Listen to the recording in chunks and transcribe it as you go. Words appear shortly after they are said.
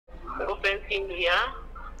Offensive, yeah.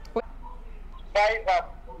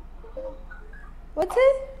 What's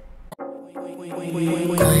it?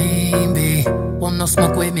 Queen bee, want no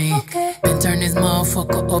smoke with me. Okay. Been turn this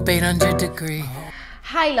motherfucker up 800 degrees.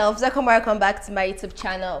 Hi loves, welcome back to my YouTube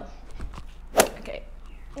channel. Okay,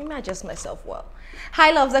 let me adjust myself well.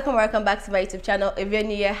 Hi loves, welcome back to my YouTube channel. If you're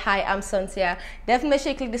new here, hi, I'm Cynthia. Definitely make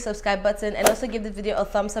sure you click the subscribe button and also give this video a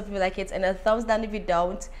thumbs up if you like it and a thumbs down if you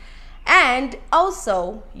don't. And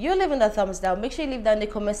also, you're leaving a thumbs down. Make sure you leave down in the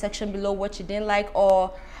comment section below what you didn't like,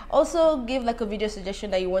 or also give like a video suggestion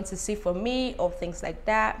that you want to see from me or things like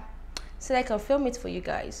that, so that I can film it for you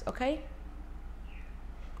guys. Okay?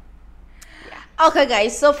 Yeah. Okay,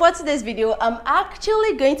 guys. So for today's video, I'm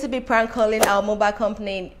actually going to be prank calling our mobile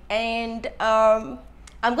company, and I'm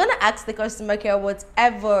gonna ask the customer care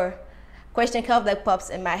whatever question kind of like pops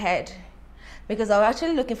in my head, because I'm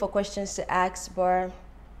actually looking for questions to ask, but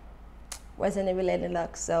wasn't really any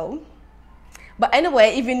luck. So but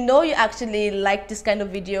anyway, if you know you actually like this kind of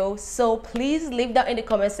video, so please leave down in the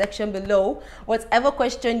comment section below whatever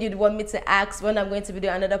question you'd want me to ask when I'm going to be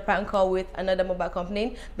doing another prank call with another mobile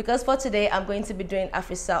company, because for today I'm going to be doing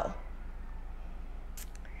AFRICELL.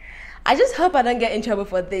 I just hope I don't get in trouble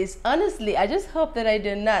for this. Honestly, I just hope that I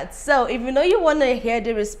do not. So if you know you want to hear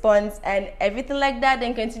the response and everything like that,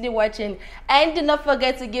 then continue watching, and do not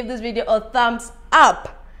forget to give this video a thumbs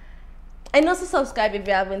up. And also subscribe if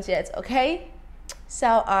you haven't yet, okay?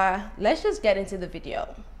 So let's just get into the video.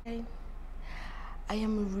 Okay. I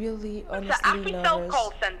am really honestly The AFRICELL nervous.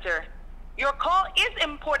 call center. Your call is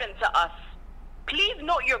important to us. Please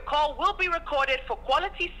note your call will be recorded for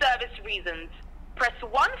quality service reasons. Press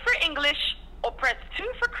 1 for English or press 2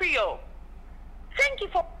 for Creole. Thank you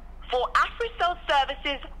for AFRICELL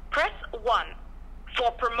services, press 1.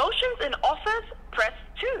 For promotions and offers, press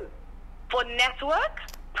 2. For network,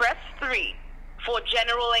 press 3. For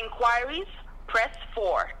general inquiries, press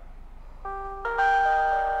 4.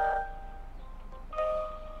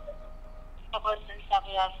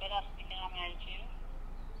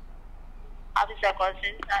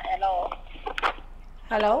 Hello.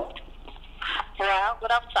 Hello? Yeah,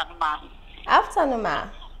 good afternoon, ma. Afternoon, ma.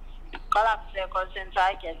 Call up the call center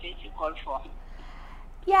I get you call for.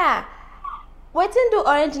 Yeah. Waiting do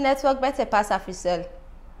Orange Network better pass AFRICELL?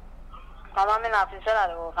 Mama, I'm AFRICELL at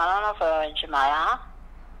the work. I don't know for Orange, ma.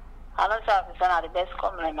 I don't say AFRICELL are the best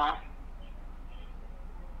company, ma.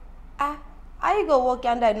 How you go work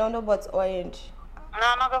and I don't know about Orange? No,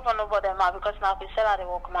 I'm not going for nobody, ma, because now AFRICELL at the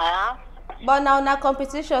work, ma. But now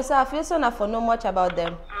competition, so I feel so not for know much about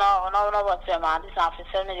them. No, but ma. This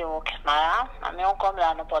AFRICELL need the work, ma. I mean, come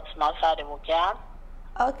here, no, but my side the work, yeah.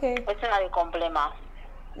 Okay. What's the complaint, ma?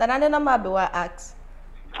 Then I don't know maybe what ask.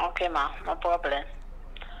 Okay, ma, no problem.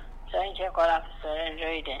 So enjoy call AFRICELL,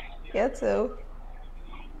 enjoy it. You too.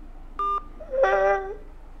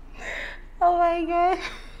 Oh my god.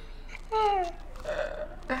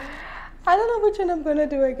 I don't know which one I'm gonna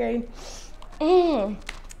do again.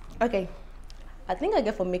 Okay. I think I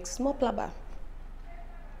get for mix small plaba.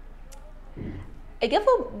 I get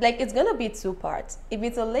for like it's gonna be 2 parts. If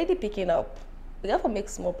it's a lady picking up, I get for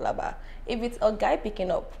mix small plaba. If it's a guy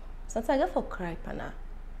picking up, sometimes I get for cry pana.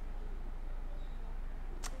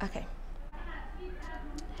 Okay.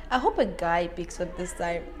 I hope a guy picks up this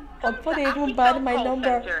time. Or before they even ban my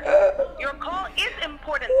number. Your call is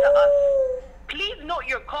important to us. Please note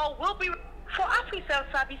your call will be for AFRICELL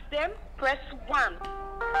service. Then press 1.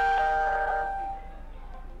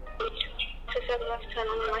 Good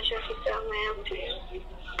afternoon, AFRICELL. May I help you?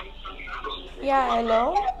 Yeah, hello.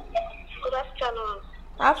 Good afternoon.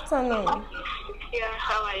 Afternoon. Yeah,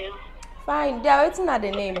 how are you? Fine. They are waiting at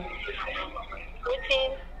the name.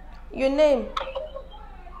 Waiting. Your name?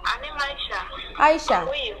 I'm Aisha. Aisha. Who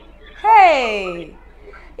are you? Hey.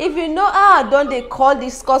 If you know how don't they call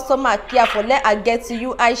this customer care for let I get to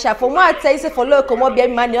you, Aisha. For what I tell you, say for look come up be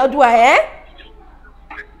money, how do I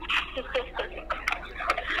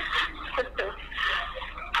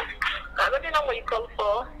I don't know what you call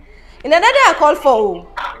for. In another day I call for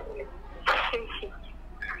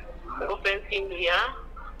Offensive, yeah.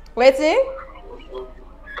 waiting.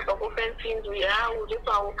 Offensive, yeah. Would you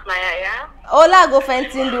call yeah? Oh, la go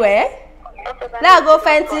fenting do La go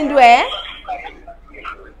fenting do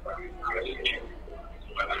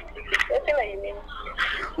What do you mean?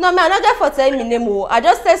 No, man, I not get for tell me name. I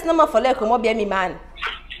just test number for let come up be me man.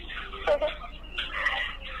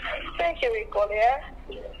 Thank you, we call, yeah.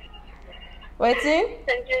 Waiting.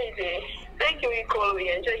 Enjoy the day. Thank you, we call, we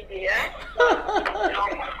enjoy the day, yeah.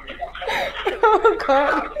 Oh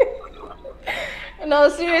God. No,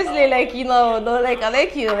 seriously, like no, like I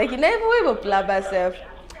like you never even play myself.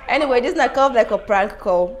 Anyway, this is not called like a prank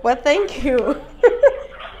call, but thank you.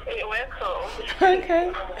 You're welcome.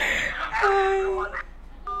 Okay.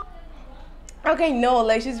 Okay, no,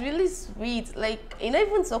 like she's really sweet. Like, you don't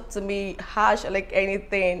even talk to me harsh or like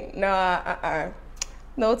anything. Nah,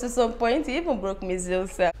 No, to some point, he even broke me zeal,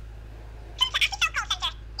 sir.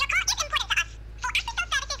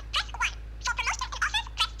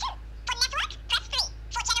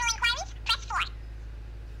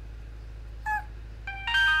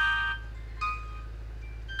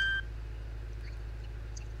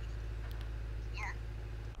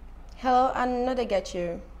 Hello, I know they get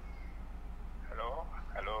you. Hello?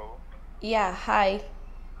 Hello? Yeah, hi.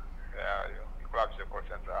 Yeah, you collapsed the call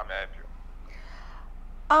center. How may I help you?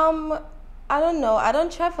 I don't know. I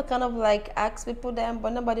don't try for kind of like ask people them,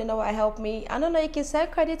 but nobody know what help me. I don't know. You can sell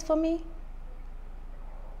credit for me.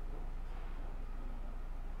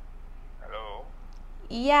 Hello?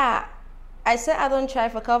 Yeah, I said I don't try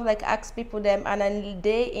for kind of like ask people them, and then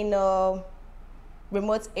they in a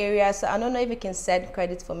remote area, so I don't know if you can send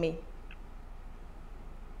credit for me.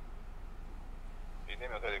 Your name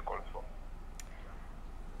is what they call for.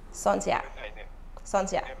 Santia. Your name.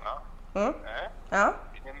 Santia. Your name, huh? Hmm? Eh? Huh?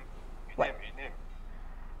 Your name.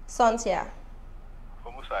 Santia.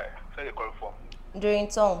 For Musai. So they call for. During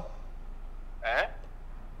tongue. Eh?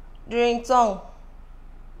 During tongue.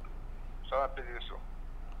 So I pay you so.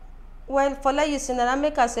 Well, for let you send, and I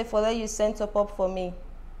make her say for let you send top up for me.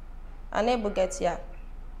 Unable get here.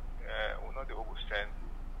 We know the who will send.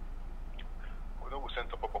 We know who send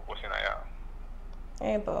top up person here.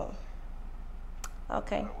 Able.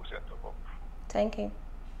 Okay. Who send top up. Thank you.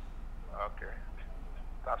 Okay.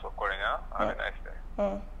 Thanks for calling, huh? Have a nice day.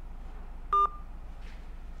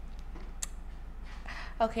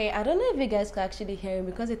 Okay, I don't know if you guys can actually hear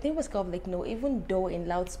me because the thing was kind of like no, even though in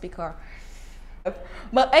loudspeaker.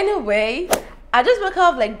 But anyway, I just want to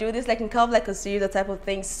kind of like do this like in kind of like a series of type of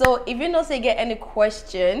things. So if you know say get any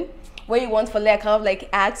question where you want for like kind of like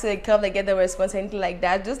ask and kind of like get the response or anything like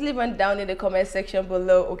that, just leave it down in the comment section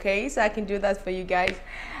below, okay? So I can do that for you guys.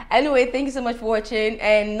 Anyway, thank you so much for watching,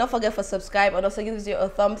 and don't forget to subscribe and also give this video a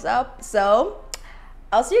thumbs up. So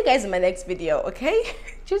I'll see you guys in my next video, okay?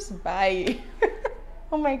 Just bye.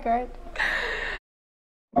 Oh my god.